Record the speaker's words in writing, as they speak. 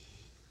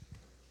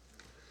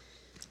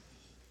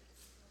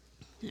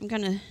I'm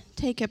going to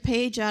take a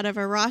page out of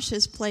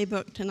Arash's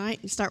playbook tonight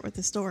and start with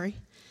the story.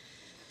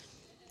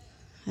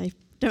 I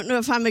don't know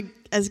if I'm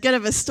as good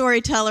of a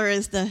storyteller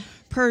as the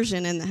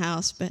Persian in the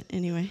house, but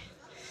anyway.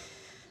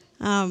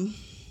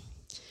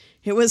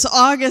 It was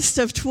August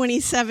of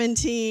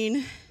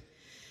 2017,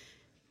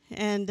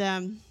 and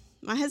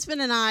my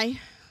husband and I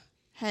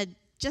had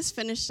just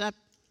finished up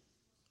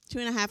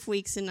 2.5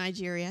 weeks in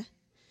Nigeria.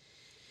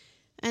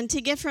 And to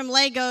get from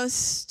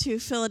Lagos to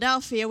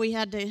Philadelphia, we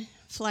had to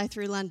fly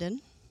through London.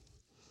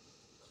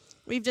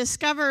 We've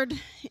discovered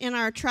in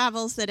our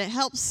travels that it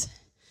helps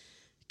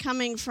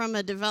coming from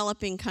a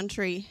developing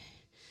country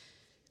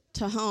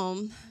to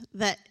home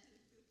that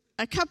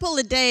a couple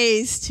of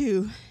days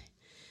to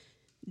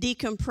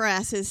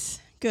decompress is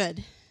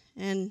good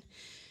and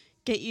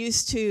get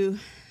used to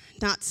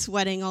not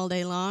sweating all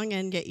day long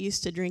and get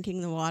used to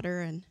drinking the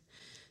water and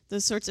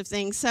those sorts of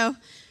things. So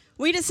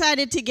we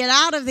decided to get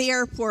out of the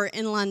airport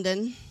in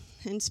London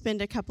and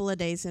spend a couple of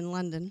days in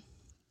London.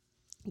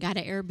 Got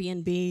an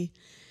Airbnb,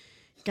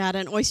 got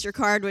an Oyster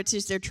card, which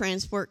is their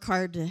transport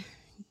card to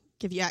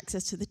give you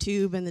access to the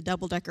tube and the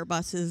double-decker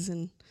buses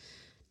and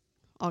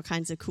all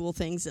kinds of cool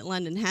things that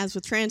London has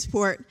with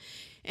transport.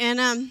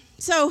 And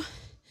so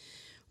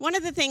one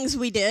of the things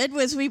we did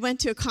was we went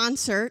to a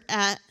concert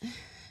at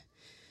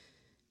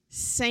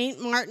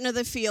St. Martin of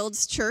the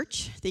Fields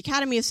Church, the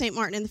Academy of St.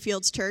 Martin in the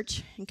Fields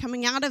Church. And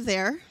coming out of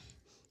there,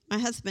 my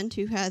husband,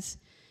 who has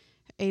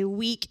a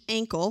weak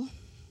ankle,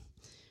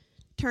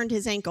 turned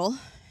his ankle,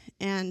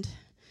 and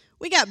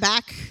we got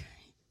back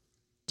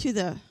to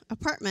the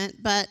apartment,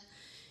 but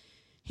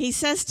he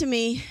says to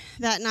me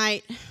that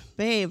night,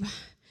 "Babe,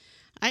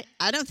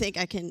 I don't think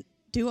I can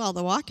do all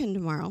the walking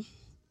tomorrow."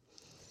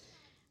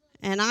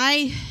 And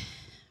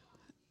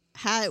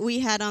we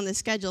had on the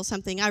schedule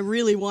something I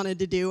really wanted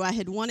to do. I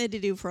had wanted to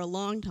do for a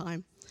long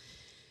time.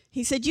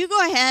 He said, "You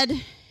go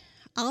ahead.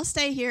 I'll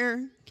stay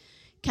here,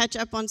 catch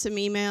up on some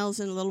emails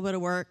and a little bit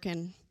of work,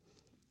 and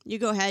you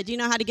go ahead. You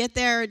know how to get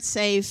there. It's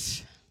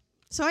safe."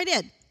 So I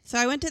did. So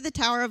I went to the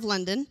Tower of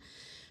London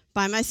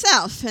by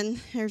myself, and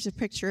here's a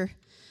picture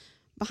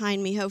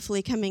behind me,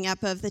 hopefully coming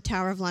up, of the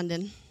Tower of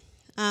London.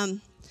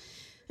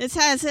 This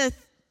has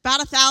about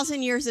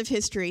 1,000 years of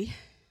history.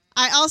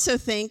 I also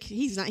think,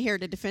 he's not here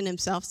to defend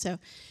himself, so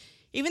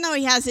even though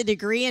he has a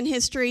degree in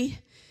history,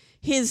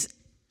 his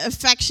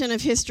affection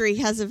of history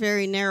has a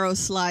very narrow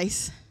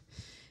slice.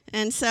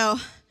 And so,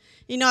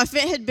 if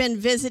it had been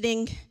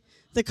visiting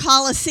the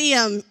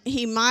Colosseum,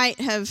 he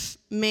might have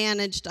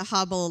managed to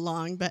hobble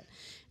along, but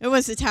it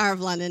was the Tower of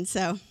London,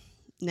 so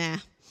nah.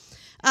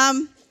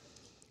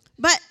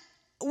 But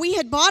we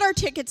had bought our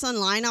tickets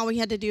online. All we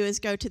had to do is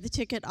go to the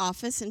ticket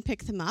office and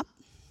pick them up,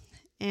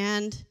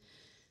 and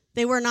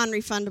they were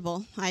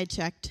non-refundable. I had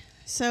checked.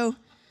 So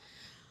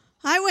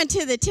I went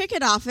to the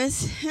ticket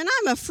office, and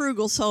I'm a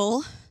frugal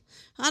soul.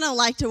 I don't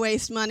like to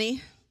waste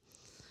money.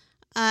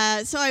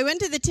 So I went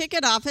to the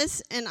ticket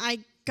office, and I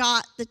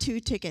got the 2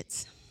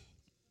 tickets.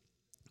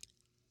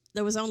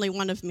 There was only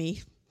one of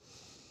me.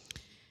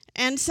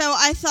 And so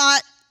I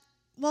thought,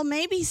 well,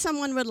 maybe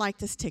someone would like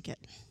this ticket.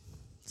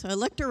 So I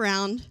looked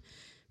around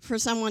for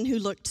someone who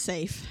looked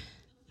safe.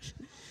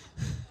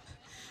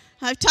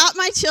 I've taught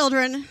my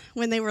children,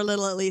 when they were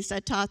little at least, I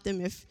taught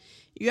them, if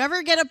we're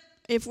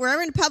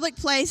ever in a public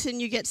place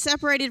and you get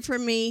separated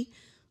from me,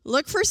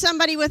 look for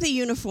somebody with a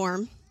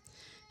uniform.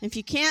 If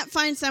you can't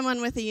find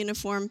someone with a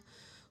uniform,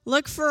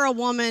 look for a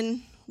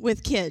woman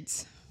with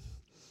kids.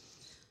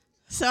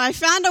 So I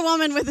found a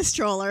woman with a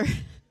stroller,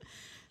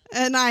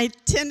 and I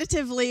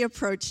tentatively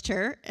approached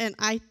her, and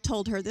I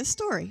told her this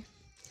story.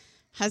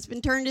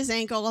 Husband turned his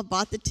ankle, I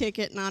bought the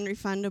ticket,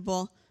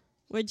 non-refundable.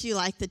 Would you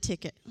like the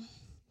ticket?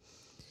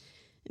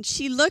 And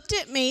she looked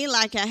at me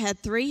like I had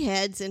 3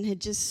 heads and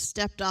had just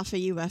stepped off a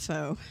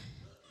UFO.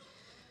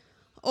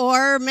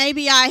 Or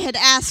maybe I had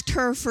asked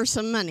her for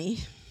some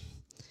money.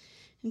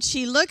 And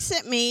she looks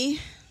at me,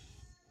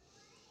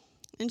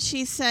 and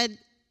she said,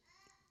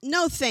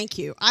 "No, thank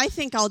you. I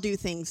think I'll do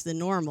things the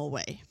normal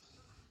way."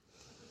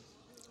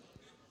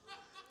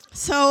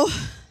 So,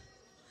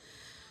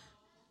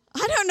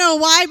 I don't know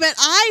why, but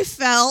I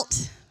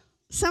felt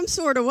some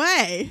sort of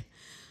way.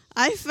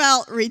 I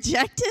felt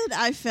rejected.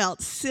 I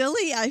felt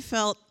silly. I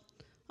felt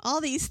all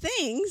these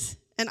things.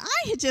 And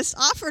I had just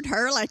offered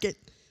her like a,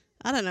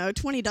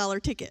 $20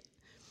 ticket.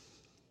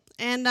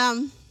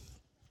 And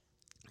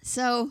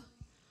so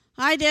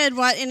I did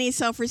what any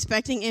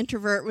self-respecting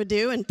introvert would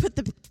do and put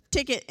the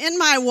ticket in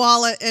my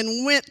wallet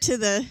and went to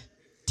the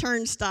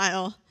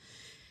turnstile.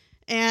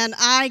 And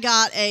I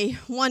got a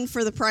 1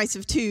 for the price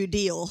of 2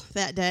 deal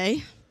that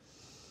day.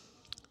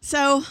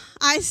 So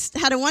I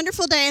had a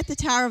wonderful day at the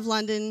Tower of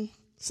London,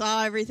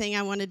 saw everything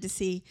I wanted to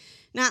see.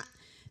 Now,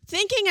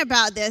 thinking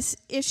about this,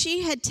 if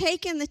she had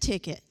taken the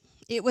ticket,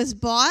 it was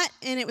bought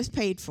and it was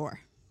paid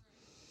for.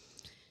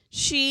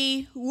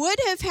 She would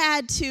have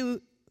had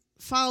to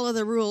follow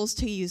the rules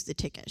to use the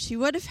ticket. She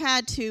would have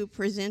had to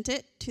present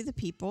it to the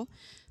people,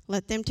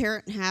 let them tear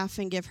it in half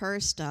and give her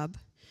a stub.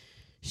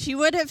 She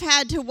would have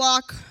had to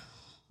walk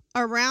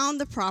around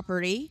the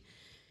property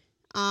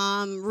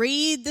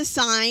read the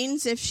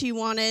signs if she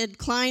wanted,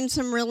 climb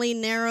some really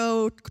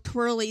narrow,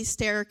 twirly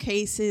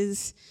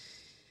staircases,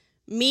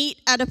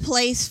 meet at a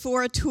place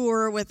for a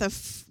tour with a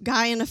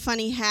guy in a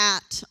funny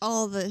hat,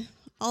 all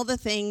the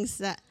things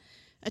that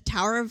a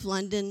Tower of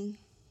London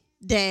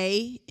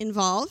day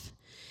involve.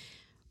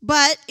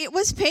 But it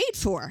was paid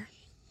for,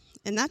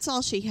 and that's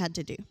all she had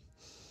to do.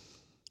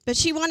 But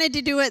she wanted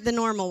to do it the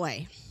normal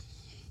way.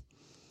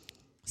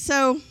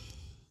 So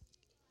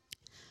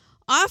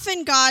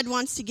often God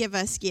wants to give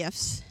us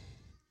gifts,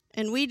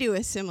 and we do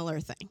a similar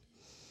thing.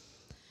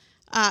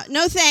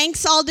 No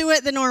thanks, I'll do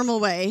it the normal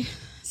way.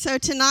 So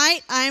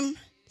tonight I'm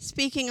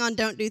speaking on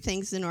don't do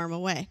things the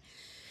normal way.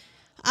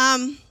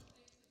 I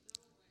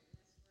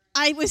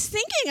was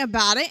thinking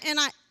about it, and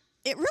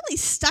it really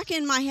stuck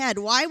in my head.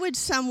 Why would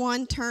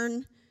someone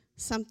turn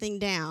something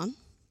down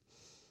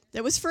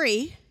that was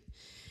free?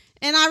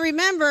 And I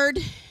remembered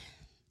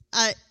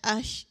a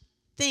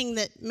thing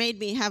that made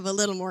me have a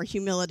little more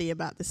humility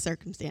about the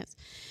circumstance.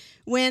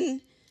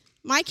 When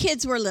my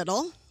kids were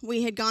little,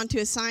 we had gone to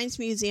a science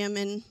museum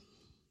in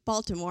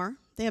Baltimore.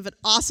 They have an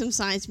awesome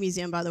science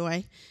museum, by the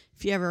way,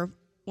 if you ever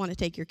want to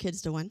take your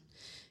kids to one.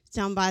 It's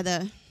down by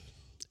the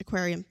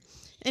aquarium.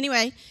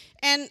 Anyway,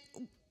 and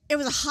it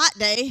was a hot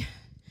day.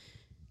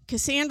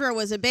 Cassandra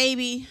was a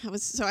baby.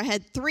 So I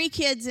had 3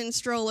 kids in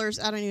strollers.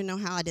 I don't even know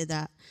how I did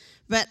that.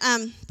 But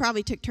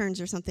probably took turns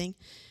or something.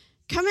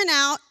 Coming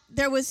out,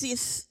 there was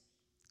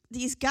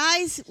these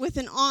guys with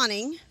an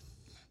awning.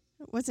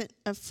 It wasn't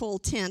a full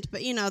tent,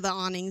 but you know the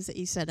awnings that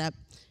you set up,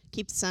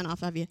 keep the sun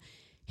off of you,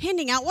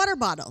 handing out water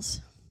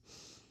bottles.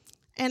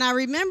 And I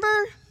remember,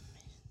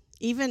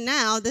 even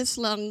now, this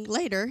long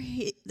later,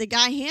 the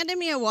guy handed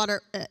me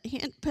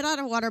put out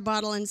a water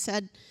bottle and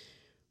said,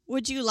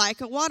 "Would you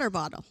like a water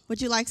bottle?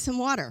 Would you like some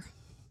water?"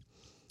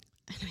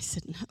 And I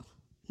said,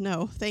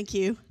 no, thank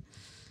you.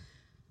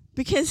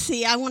 Because,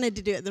 see, I wanted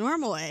to do it the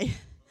normal way.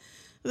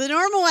 The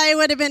normal way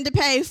would have been to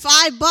pay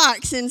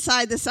 $5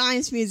 inside the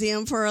Science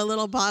Museum for a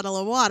little bottle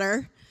of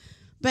water.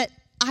 But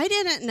I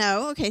didn't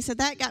know. Okay, so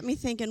that got me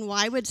thinking,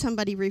 why would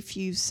somebody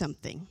refuse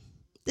something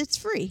that's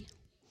free?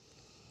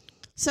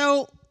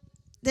 So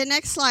the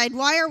next slide,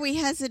 why are we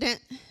hesitant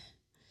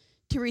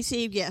to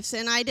receive gifts?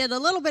 And I did a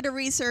little bit of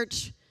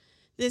research.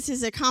 This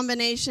is a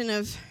combination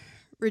of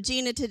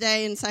Regina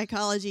Today and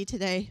Psychology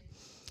Today.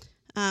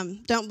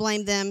 Don't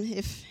blame them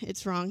if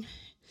it's wrong.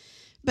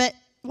 But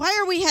why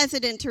are we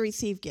hesitant to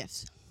receive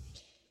gifts?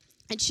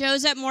 It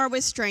shows up more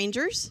with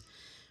strangers,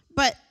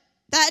 but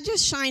that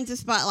just shines a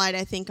spotlight,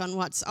 I think, on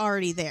what's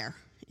already there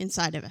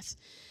inside of us.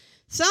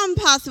 Some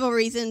possible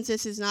reasons,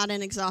 this is not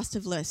an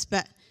exhaustive list,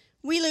 but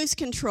we lose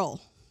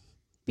control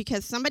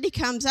because somebody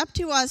comes up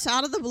to us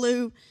out of the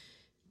blue,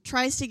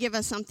 tries to give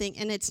us something,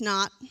 and it's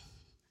not,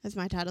 as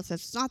my title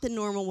says, it's not the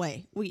normal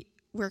way.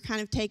 We're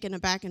kind of taken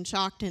aback and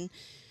shocked, and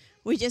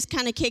we just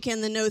kind of kick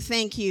in the no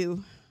thank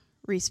you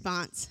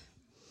response.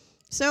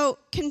 So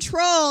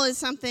control is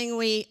something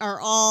we are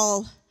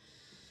all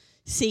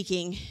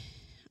seeking.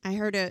 I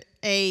heard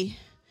a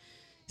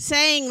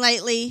saying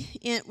lately,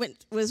 it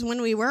was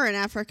when we were in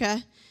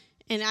Africa,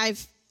 and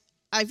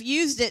I've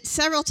used it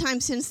several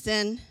times since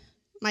then.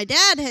 My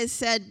dad has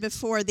said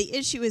before, the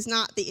issue is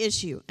not the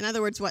issue. In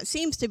other words, what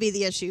seems to be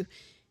the issue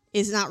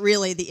is not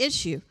really the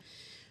issue.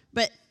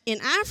 But in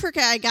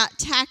Africa, I got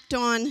tacked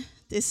on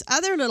this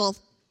other little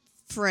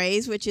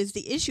phrase, which is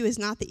the issue is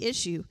not the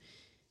issue.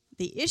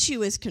 The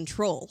issue is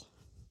control.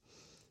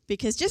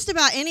 Because just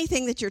about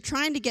anything that you're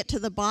trying to get to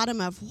the bottom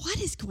of, what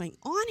is going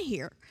on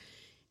here?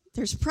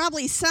 There's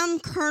probably some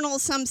kernel,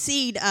 some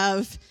seed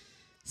of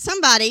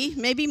somebody,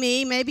 maybe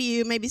me, maybe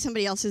you, maybe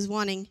somebody else is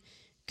wanting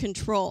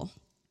control.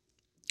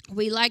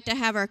 We like to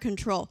have our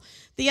control.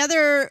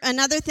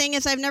 Another thing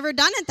is I've never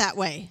done it that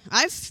way.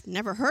 I've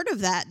never heard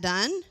of that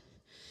done.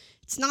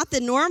 It's not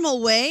the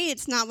normal way.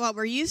 It's not what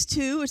we're used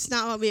to. It's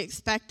not what we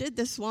expected.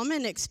 This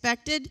woman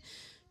expected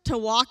to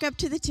walk up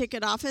to the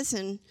ticket office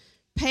and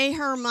pay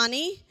her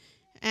money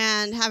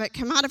and have it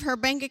come out of her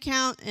bank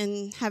account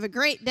and have a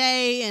great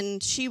day,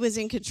 and she was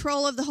in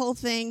control of the whole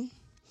thing.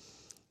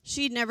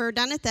 She'd never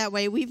done it that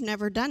way. We've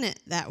never done it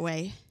that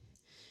way.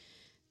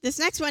 This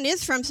next one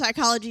is from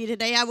Psychology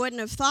Today. I wouldn't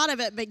have thought of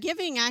it, but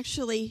giving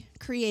actually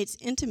creates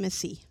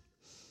intimacy,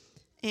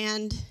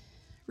 and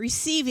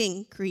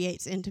receiving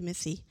creates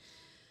intimacy.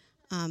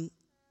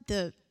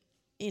 The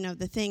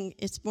thing,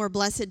 it's more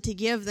blessed to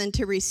give than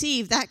to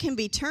receive. That can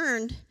be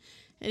turned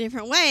a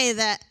different way,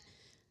 that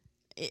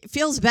it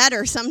feels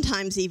better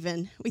sometimes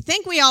even. We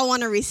think we all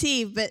want to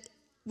receive, but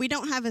we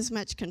don't have as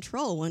much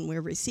control when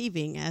we're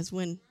receiving as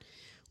when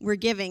we're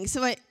giving.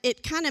 So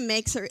it kind of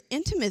makes our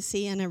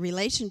intimacy in a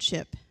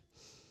relationship.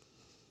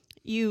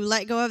 You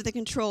let go of the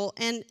control.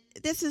 And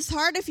this is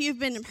hard if you've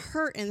been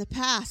hurt in the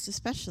past,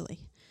 especially,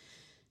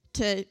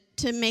 to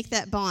make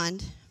that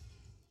bond.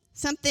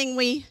 Something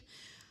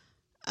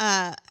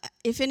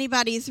if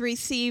anybody's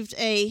received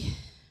a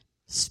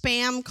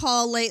spam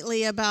call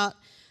lately about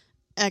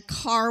a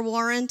car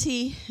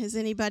warranty, has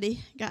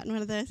anybody gotten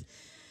one of those?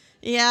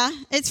 Yeah,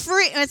 it's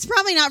free. It's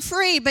probably not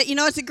free, but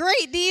it's a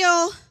great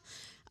deal.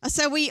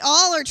 So we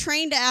all are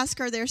trained to ask,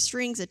 are there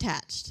strings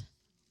attached?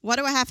 What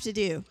do I have to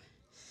do?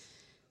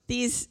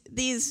 These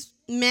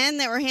men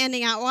that were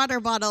handing out water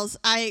bottles,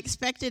 I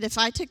expected if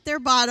I took their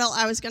bottle,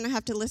 I was going to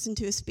have to listen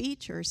to a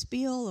speech or a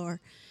spiel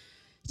or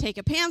take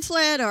a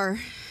pamphlet or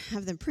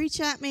have them preach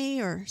at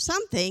me or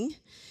something.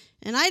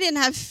 And I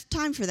didn't have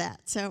time for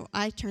that, so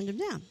I turned them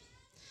down.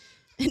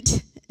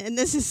 And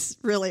this is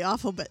really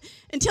awful, but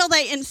until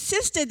they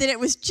insisted that it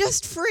was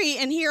just free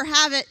and here,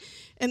 have it,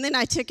 and then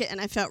I took it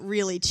and I felt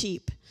really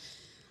cheap.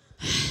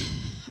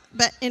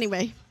 But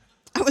anyway,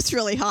 I was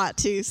really hot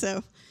too,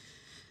 so.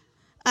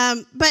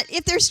 But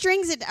if there's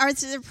strings, are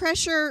there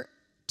pressure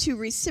to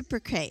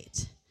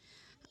reciprocate?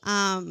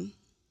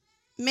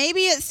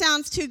 Maybe it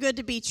sounds too good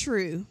to be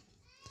true.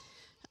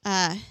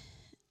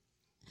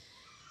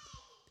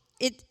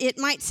 It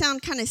might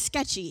sound kind of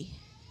sketchy.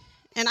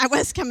 And I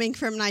was coming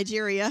from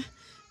Nigeria,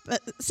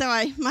 but so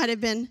I might have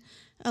been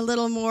a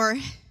little more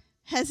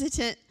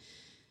hesitant.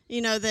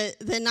 You know,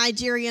 the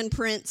Nigerian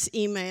prince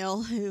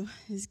email who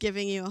is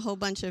giving you a whole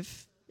bunch of,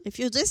 if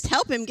you'll just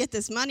help him get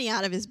this money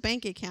out of his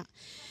bank account,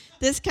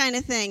 this kind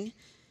of thing.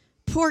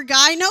 Poor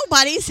guy,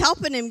 nobody's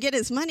helping him get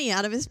his money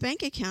out of his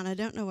bank account. I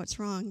don't know what's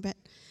wrong, but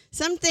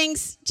some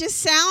things just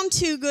sound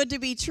too good to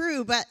be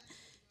true, but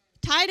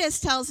Titus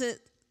tells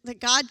it that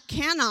God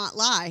cannot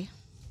lie.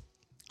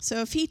 So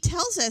if he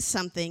tells us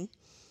something,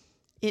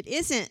 it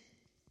isn't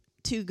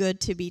too good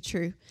to be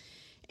true.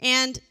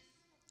 And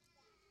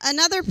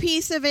another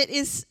piece of it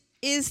is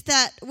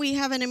that we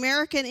have an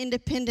American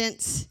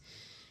independence,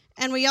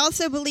 and we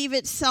also believe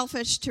it's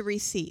selfish to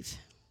receive.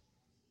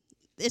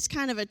 It's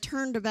kind of a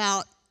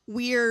turnabout,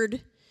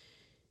 weird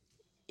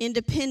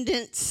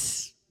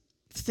independence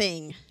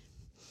thing.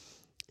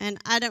 And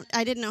I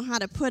didn't know how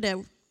to put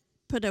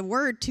a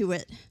word to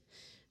it,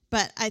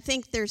 but I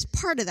think there's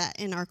part of that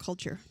in our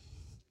culture.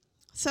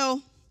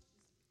 So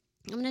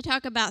I'm going to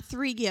talk about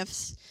 3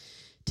 gifts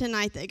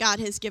tonight that God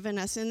has given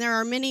us, and there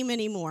are many,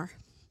 many more,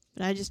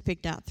 but I just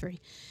picked out 3.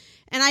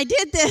 And I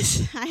did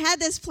this, I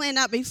had this planned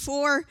out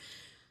before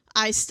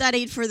I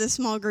studied for the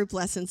small group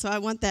lesson, so I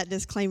want that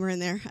disclaimer in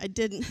there. I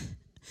didn't,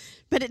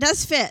 but it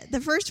does fit. The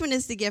first one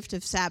is the gift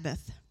of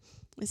Sabbath.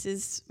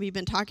 We've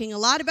been talking a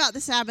lot about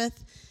the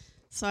Sabbath,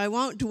 so I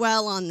won't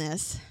dwell on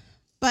this,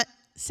 but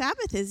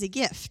Sabbath is a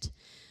gift.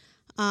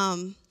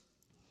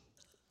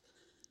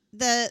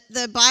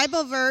 The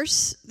Bible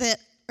verses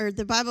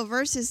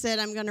that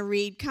I'm going to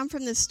read come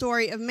from the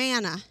story of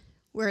manna,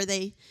 where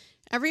they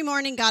every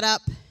morning got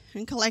up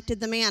and collected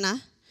the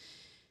manna.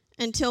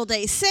 Until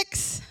day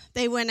 6,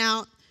 they went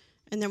out,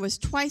 and there was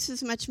twice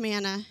as much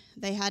manna.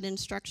 They had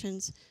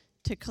instructions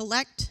to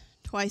collect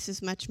twice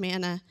as much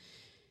manna,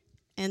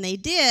 and they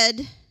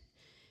did.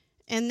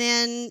 And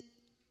then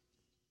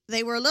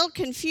they were a little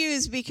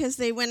confused because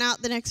they went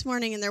out the next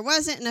morning and there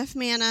wasn't enough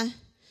manna.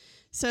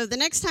 So the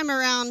next time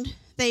around,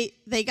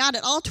 they got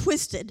it all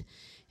twisted,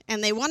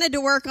 and they wanted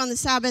to work on the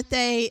Sabbath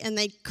day, and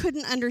they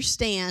couldn't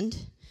understand.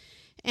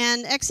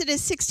 And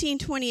Exodus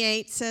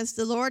 16:28 says,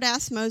 the Lord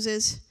asked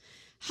Moses,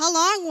 how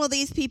long will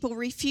these people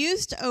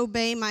refuse to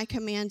obey my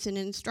commands and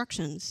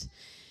instructions?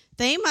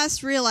 They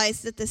must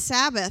realize that the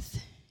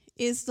Sabbath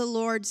is the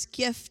Lord's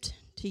gift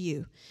to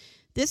you.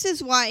 This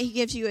is why he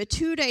gives you a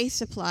 2-day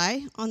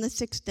supply on the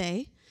 6th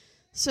day,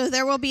 so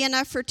there will be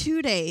enough for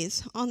 2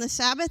 days. On the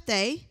Sabbath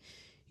day,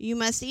 you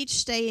must each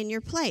stay in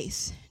your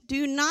place.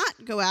 Do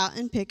not go out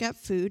and pick up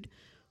food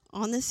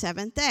on the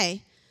 7th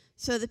day.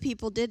 So the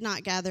people did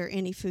not gather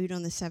any food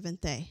on the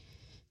 7th day.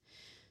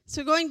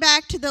 So going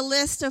back to the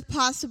list of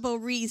possible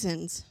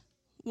reasons,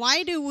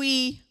 why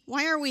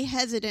are we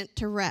hesitant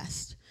to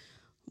rest?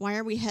 Why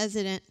are we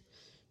hesitant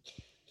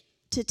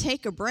to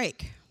take a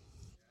break?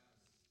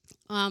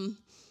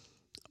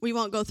 We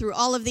won't go through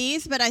all of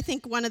these, but I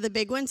think one of the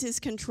big ones is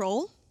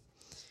control,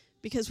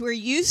 because we're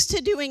used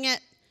to doing it,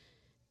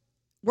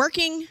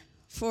 working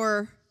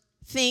for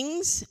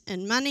things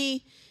and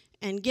money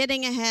and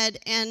getting ahead,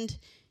 and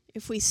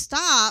if we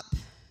stop,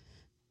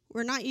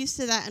 we're not used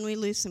to that and we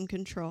lose some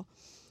control.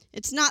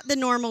 It's not the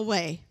normal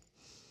way.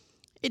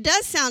 It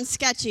does sound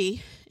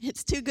sketchy.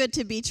 It's too good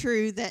to be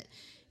true that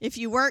if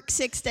you work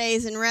 6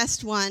 days and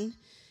rest 1,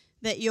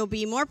 that you'll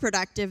be more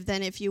productive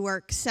than if you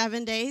work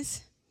 7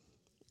 days.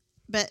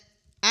 But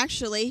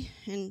actually,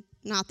 and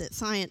not that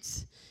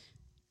science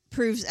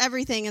proves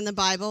everything in the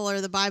Bible, or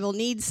the Bible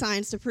needs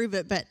science to prove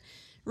it, but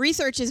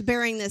research is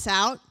bearing this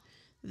out,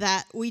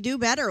 that we do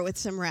better with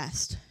some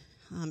rest.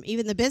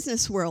 Even the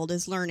business world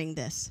is learning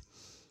this.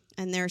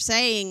 And they're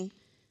saying,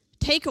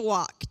 take a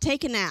walk,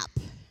 take a nap,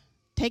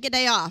 take a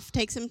day off,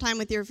 take some time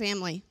with your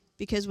family,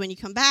 because when you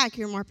come back,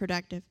 you're more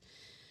productive.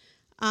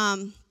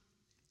 And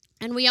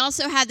we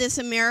also had this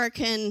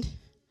American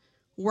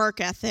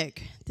work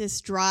ethic, this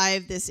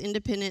drive, this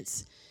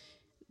independence,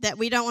 that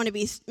we don't want to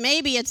be,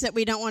 maybe it's that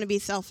we don't want to be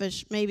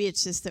selfish, maybe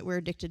it's just that we're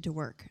addicted to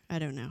work, I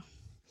don't know.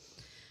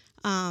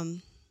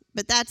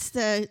 But that's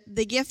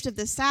the gift of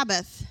the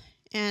Sabbath,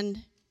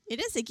 and it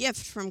is a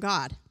gift from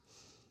God,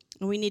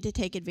 and we need to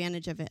take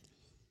advantage of it.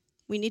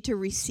 We need to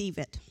receive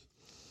it.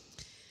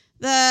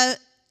 The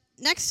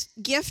Next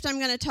gift I'm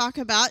going to talk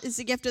about is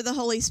the gift of the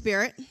Holy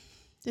Spirit.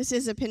 This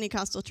is a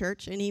Pentecostal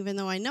church, and even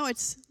though I know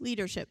it's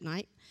leadership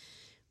night,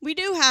 we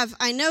do have,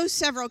 I know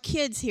several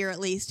kids here at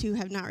least who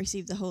have not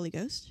received the Holy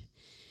Ghost.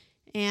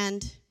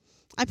 And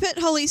I put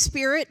Holy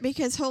Spirit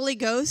because Holy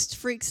Ghost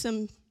freaks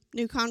some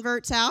new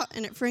converts out,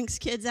 and it freaks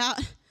kids out.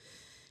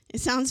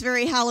 It sounds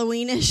very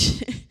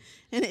Halloweenish,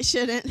 and it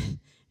shouldn't.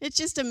 It's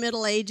just a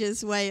Middle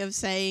Ages way of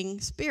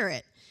saying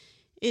spirit.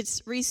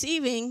 It's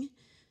receiving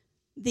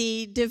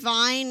the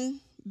divine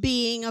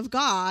being of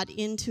God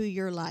into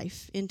your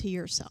life, into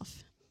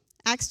yourself.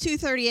 Acts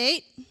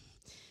 2:38.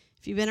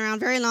 If you've been around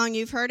very long,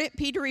 you've heard it.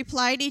 Peter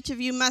replied, "Each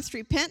of you must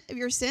repent of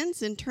your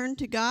sins and turn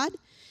to God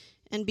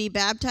and be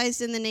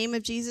baptized in the name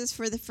of Jesus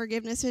for the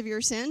forgiveness of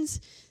your sins.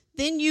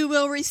 Then you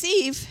will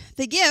receive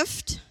the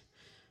gift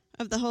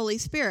of the Holy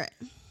Spirit."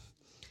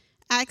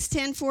 Acts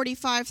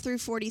 10:45 through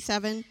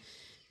 47.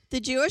 The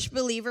Jewish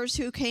believers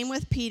who came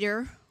with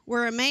Peter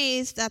were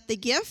amazed that the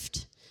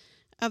gift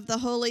of the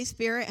Holy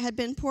Spirit had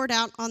been poured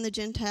out on the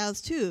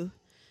Gentiles too,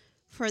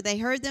 for they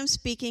heard them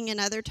speaking in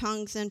other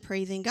tongues and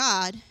praising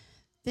God.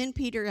 Then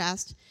Peter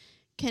asked,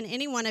 "Can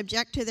anyone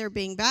object to their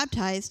being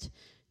baptized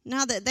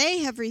now that they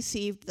have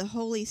received the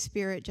Holy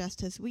Spirit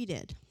just as we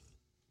did?"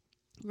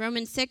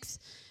 Romans 6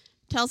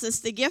 tells us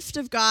the gift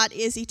of God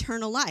is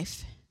eternal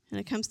life, and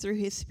it comes through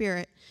his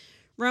Spirit.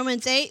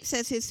 Romans 8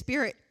 says his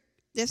Spirit,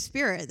 this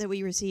Spirit that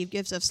we receive,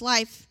 gives us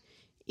life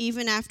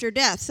even after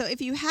death. So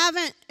if you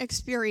haven't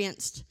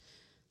experienced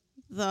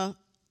the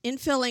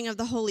infilling of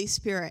the Holy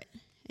Spirit,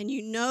 and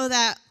you know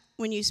that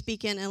when you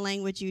speak in a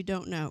language you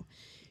don't know,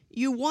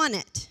 you want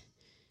it.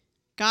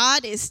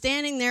 God is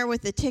standing there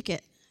with a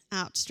ticket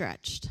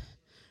outstretched,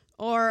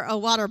 or a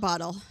water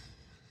bottle,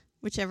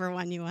 whichever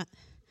one you want.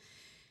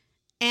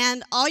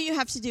 And all you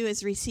have to do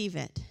is receive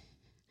it.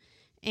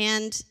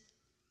 And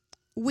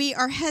we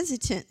are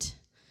hesitant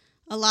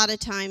a lot of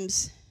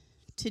times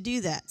to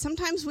do that.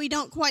 Sometimes we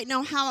don't quite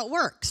know how it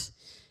works.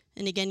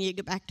 And again, you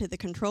get back to the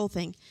control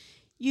thing.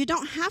 You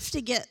don't have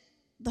to get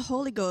the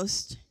Holy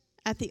Ghost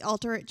at the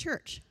altar at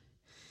church.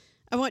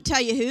 I won't tell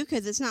you who,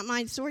 because it's not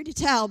my story to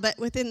tell, but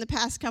within the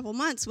past couple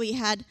months, we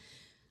had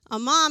a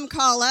mom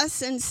call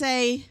us and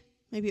say,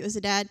 maybe it was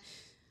a dad,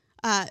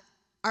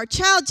 our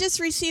child just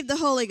received the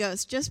Holy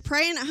Ghost, just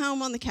praying at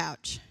home on the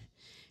couch.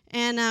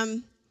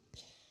 And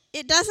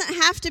it doesn't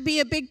have to be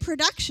a big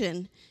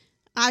production.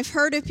 I've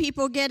heard of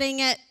people getting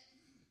it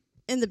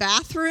in the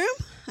bathroom.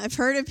 I've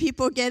heard of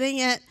people getting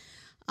it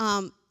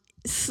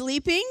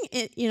sleeping,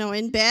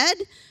 in bed.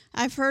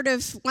 I've heard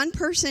of one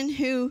person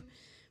who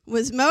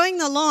was mowing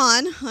the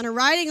lawn on a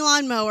riding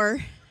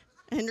lawnmower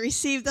and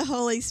received the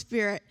Holy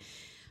Spirit.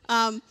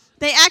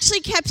 They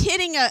actually kept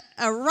hitting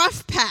a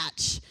rough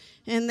patch,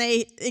 and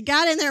it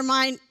got in their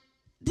mind,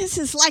 this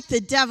is like the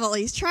devil.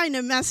 He's trying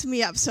to mess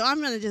me up, so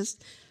I'm going to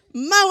just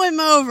mow him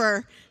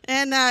over.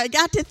 And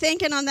got to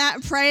thinking on that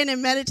and praying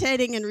and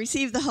meditating and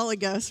received the Holy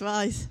Ghost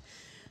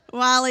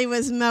while he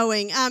was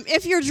mowing.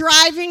 If you're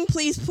driving,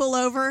 please pull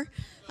over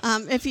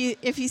if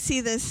you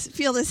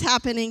feel this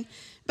happening.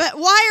 But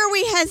why are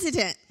we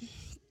hesitant?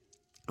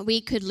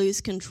 We could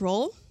lose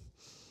control.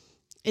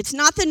 It's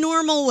not the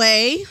normal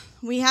way.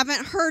 We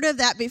haven't heard of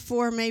that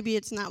before. Maybe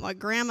it's not what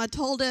Grandma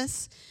told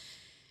us.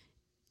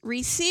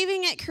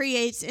 Receiving it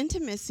creates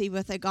intimacy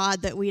with a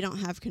God that we don't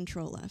have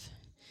control of.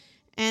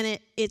 And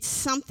it's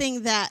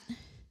something that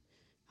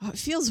it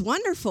feels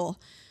wonderful.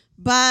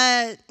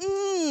 But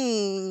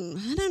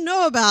I don't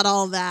know about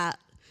all that.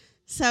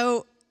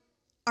 So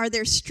are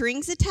there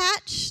strings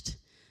attached?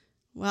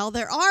 Well,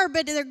 there are,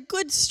 but they're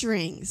good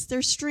strings.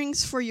 They're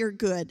strings for your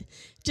good.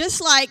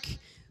 Just like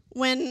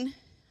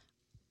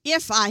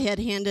if I had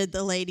handed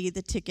the lady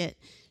the ticket,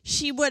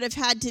 she would have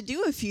had to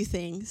do a few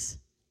things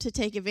to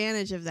take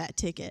advantage of that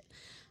ticket.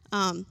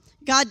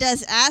 God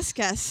does ask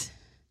us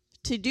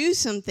to do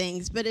some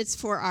things, but it's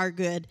for our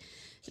good,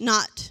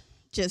 not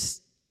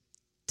just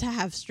to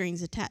have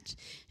strings attached.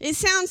 It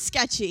sounds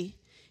sketchy.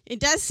 It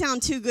does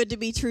sound too good to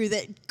be true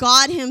that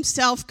God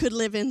himself could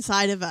live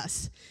inside of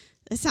us.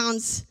 It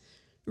sounds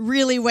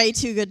really way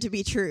too good to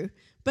be true,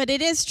 but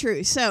it is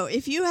true. So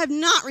if you have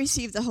not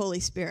received the Holy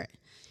Spirit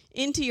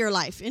into your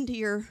life, into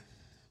your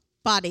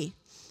body,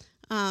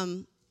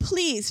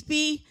 please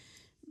be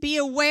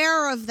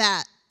aware of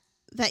that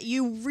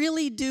you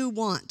really do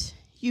want.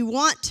 You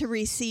want to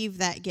receive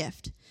that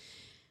gift.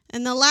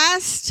 And the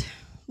last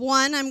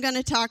one I'm going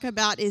to talk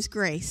about is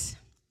grace,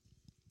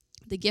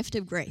 the gift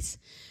of grace.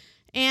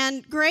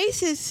 And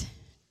grace is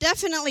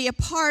definitely a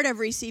part of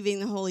receiving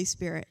the Holy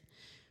Spirit.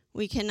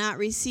 We cannot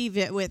receive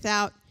it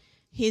without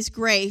his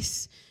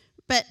grace,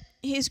 but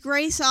his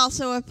grace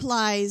also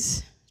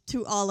applies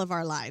to all of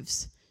our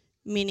lives,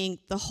 meaning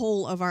the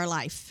whole of our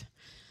life.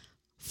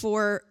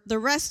 For the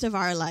rest of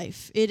our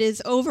life, it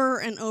is over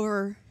and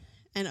over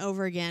and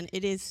over again.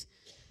 It is,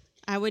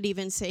 I would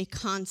even say,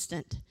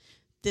 constant,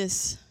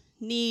 this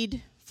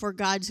need for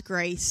God's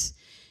grace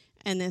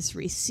and this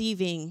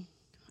receiving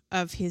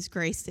of his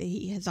grace that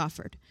he has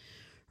offered.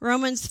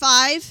 Romans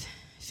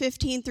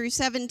 5:15 through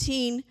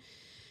 17.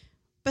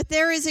 But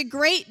there is a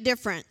great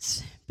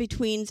difference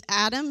between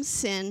Adam's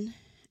sin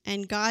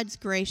and God's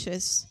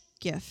gracious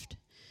gift.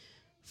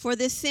 For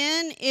the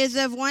sin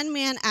of one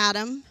man,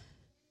 Adam,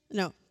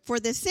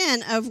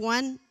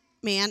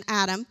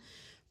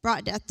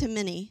 brought death to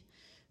many.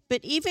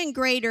 But even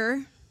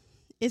greater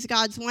is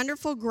God's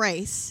wonderful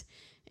grace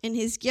and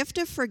his gift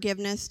of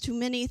forgiveness to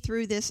many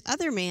through this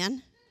other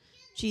man,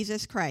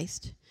 Jesus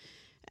Christ.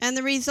 And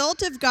the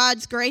result of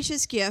God's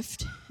gracious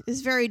gift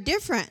is very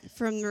different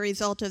from the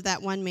result of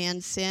that one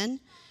man's sin.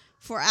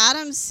 For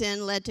Adam's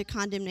sin led to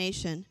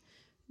condemnation,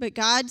 but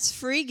God's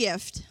free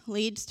gift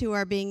leads to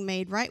our being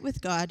made right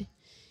with God,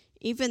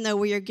 even though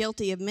we are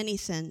guilty of many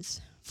sins.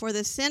 For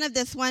the sin of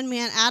this one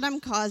man, Adam,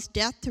 caused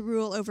death to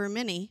rule over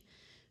many,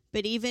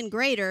 but even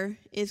greater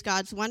is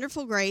God's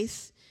wonderful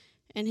grace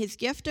and his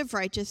gift of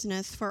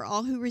righteousness, for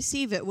all who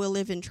receive it will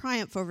live in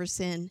triumph over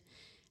sin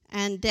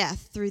and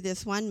death through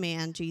this one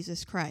man,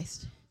 Jesus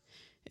Christ.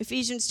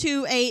 Ephesians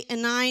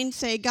 2:8-9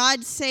 say,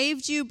 God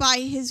saved you by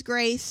his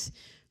grace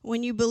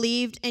when you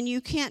believed, and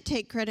you can't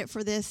take credit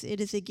for this.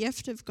 It is a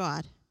gift of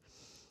God.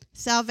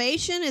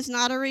 Salvation is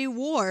not a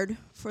reward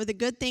for the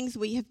good things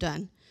we have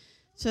done,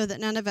 so that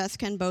none of us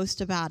can boast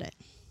about it.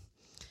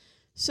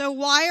 So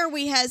why are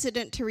we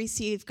hesitant to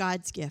receive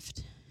God's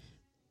gift?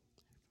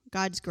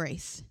 God's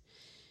grace.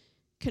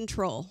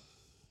 Control.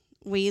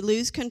 We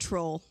lose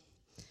control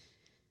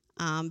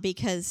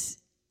because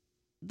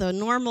the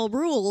normal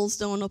rules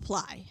don't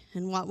apply,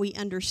 and what we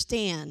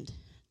understand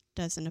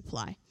doesn't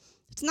apply.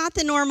 It's not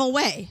the normal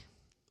way.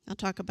 I'll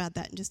talk about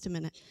that in just a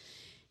minute.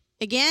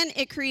 Again,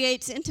 it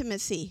creates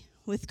intimacy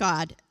with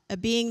God, a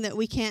being that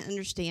we can't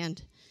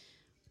understand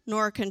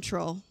nor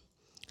control.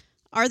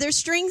 Are there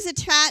strings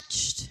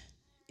attached?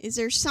 Is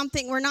there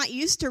something we're not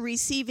used to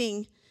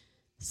receiving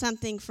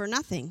something for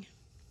nothing?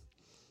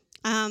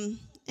 And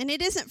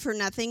it isn't for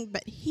nothing,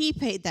 but he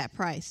paid that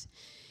price.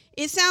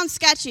 It sounds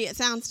sketchy. It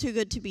sounds too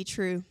good to be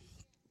true.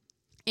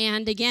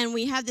 And again,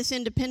 we have this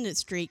independent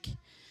streak.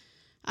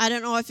 I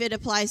don't know if it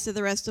applies to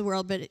the rest of the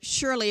world, but it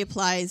surely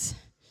applies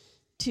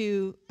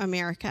to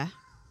America.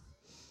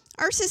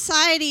 Our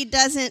society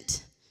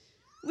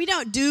we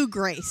don't do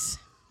grace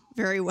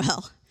very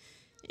well.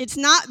 It's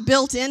not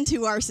built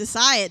into our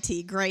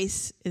society.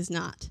 Grace is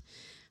not.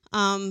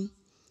 You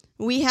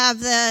have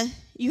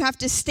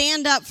to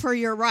stand up for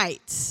your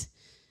rights.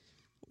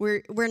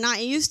 We're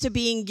not used to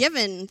being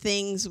given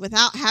things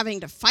without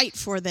having to fight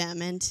for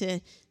them and to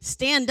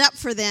stand up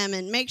for them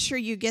and make sure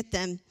you get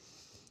them.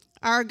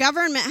 Our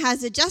government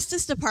has a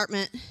justice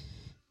department,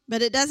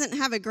 but it doesn't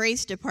have a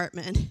grace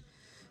department.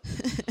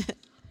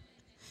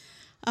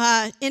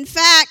 In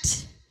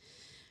fact,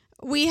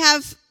 we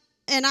have,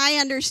 and I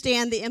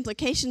understand the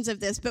implications of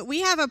this, but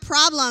we have a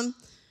problem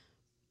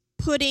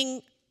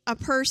putting a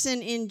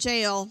person in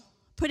jail,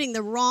 putting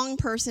the wrong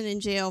person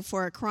in jail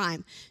for a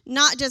crime.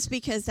 Not just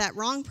because that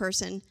wrong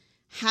person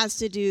has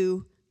to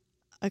do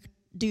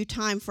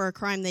time for a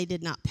crime they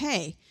did not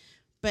pay,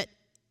 but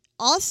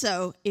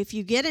also, if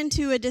you get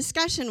into a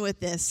discussion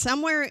with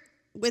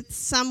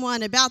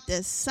someone about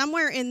this,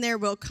 somewhere in there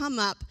will come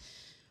up,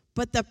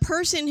 but the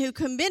person who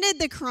committed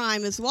the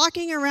crime is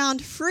walking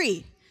around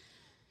free.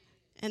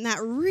 And that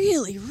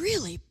really,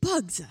 really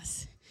bugs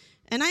us.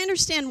 And I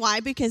understand why,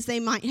 because they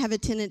might have a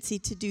tendency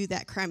to do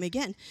that crime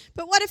again.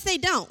 But what if they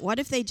don't? What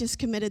if they just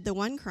committed the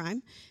one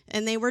crime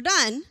and they were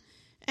done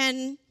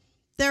and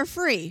they're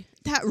free?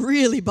 That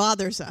really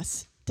bothers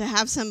us, to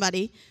have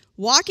somebody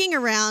walking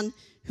around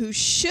who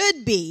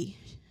should be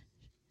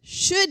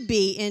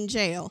in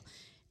jail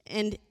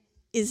and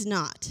is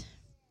not.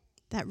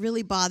 That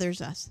really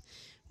bothers us.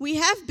 We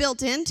have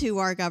built into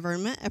our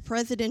government a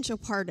presidential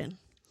pardon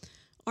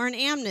or an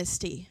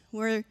amnesty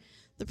where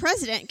the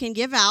president can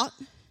give out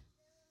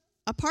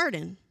a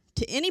pardon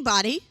to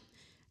anybody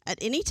at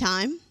any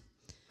time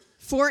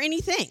for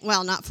anything.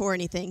 Well, not for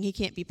anything. He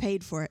can't be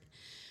paid for it.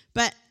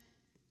 But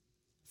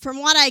from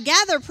what I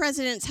gather,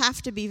 presidents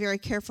have to be very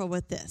careful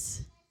with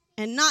this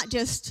and not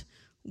just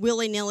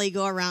willy-nilly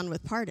go around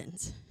with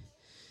pardons,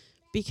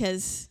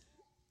 because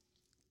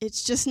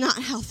it's just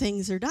not how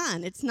things are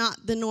done. It's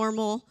not the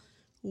normal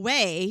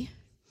way.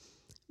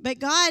 But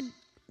God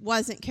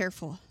wasn't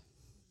careful,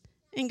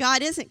 and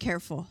God isn't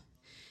careful.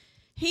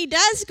 He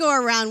does go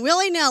around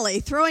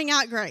willy-nilly throwing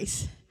out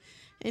grace,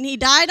 and he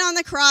died on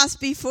the cross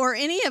before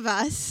any of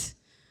us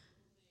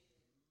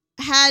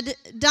had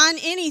done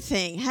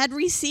anything, had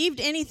received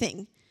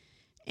anything.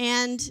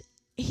 And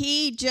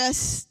he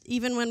just,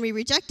 even when we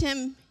reject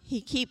him, he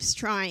keeps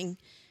trying.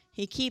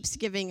 He keeps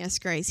giving us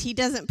grace. He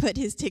doesn't put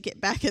his ticket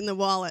back in the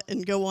wallet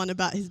and go on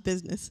about his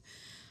business.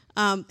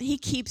 He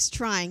keeps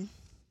trying.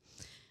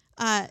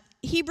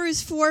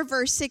 Hebrews 4,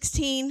 verse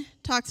 16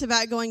 talks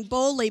about going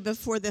boldly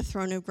before the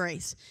throne of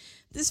grace.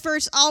 This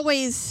verse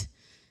always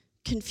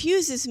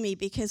confuses me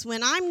because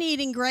when I'm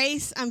needing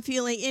grace, I'm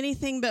feeling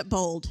anything but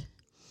bold.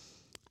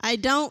 I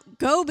don't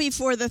go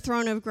before the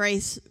throne of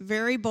grace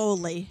very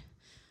boldly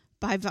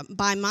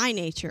by my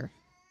nature.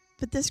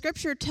 But the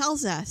scripture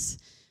tells us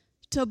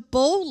to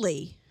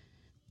boldly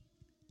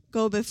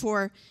go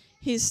before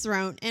his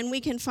throne, and we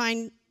can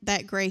find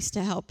that grace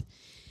to help.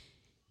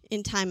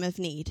 in time of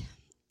need.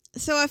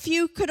 So if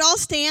you could all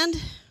stand,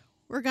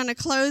 we're going to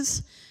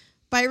close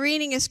by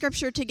reading a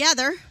scripture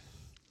together.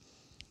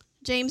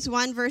 James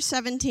 1, verse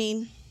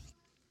 17.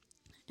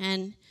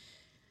 And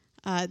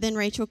then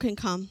Rachel can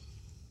come.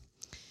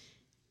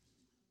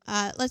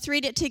 Let's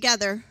read it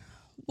together.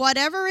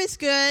 Whatever is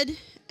good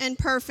and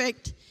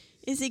perfect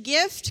is a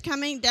gift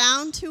coming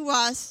down to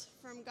us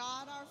from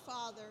God our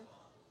Father,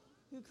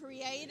 who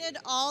created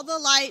all the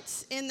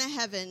lights in the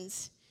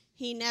heavens.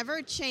 He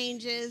never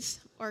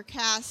changes or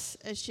casts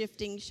a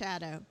shifting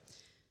shadow.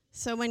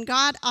 So when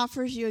God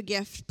offers you a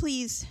gift,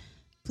 please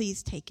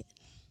take it.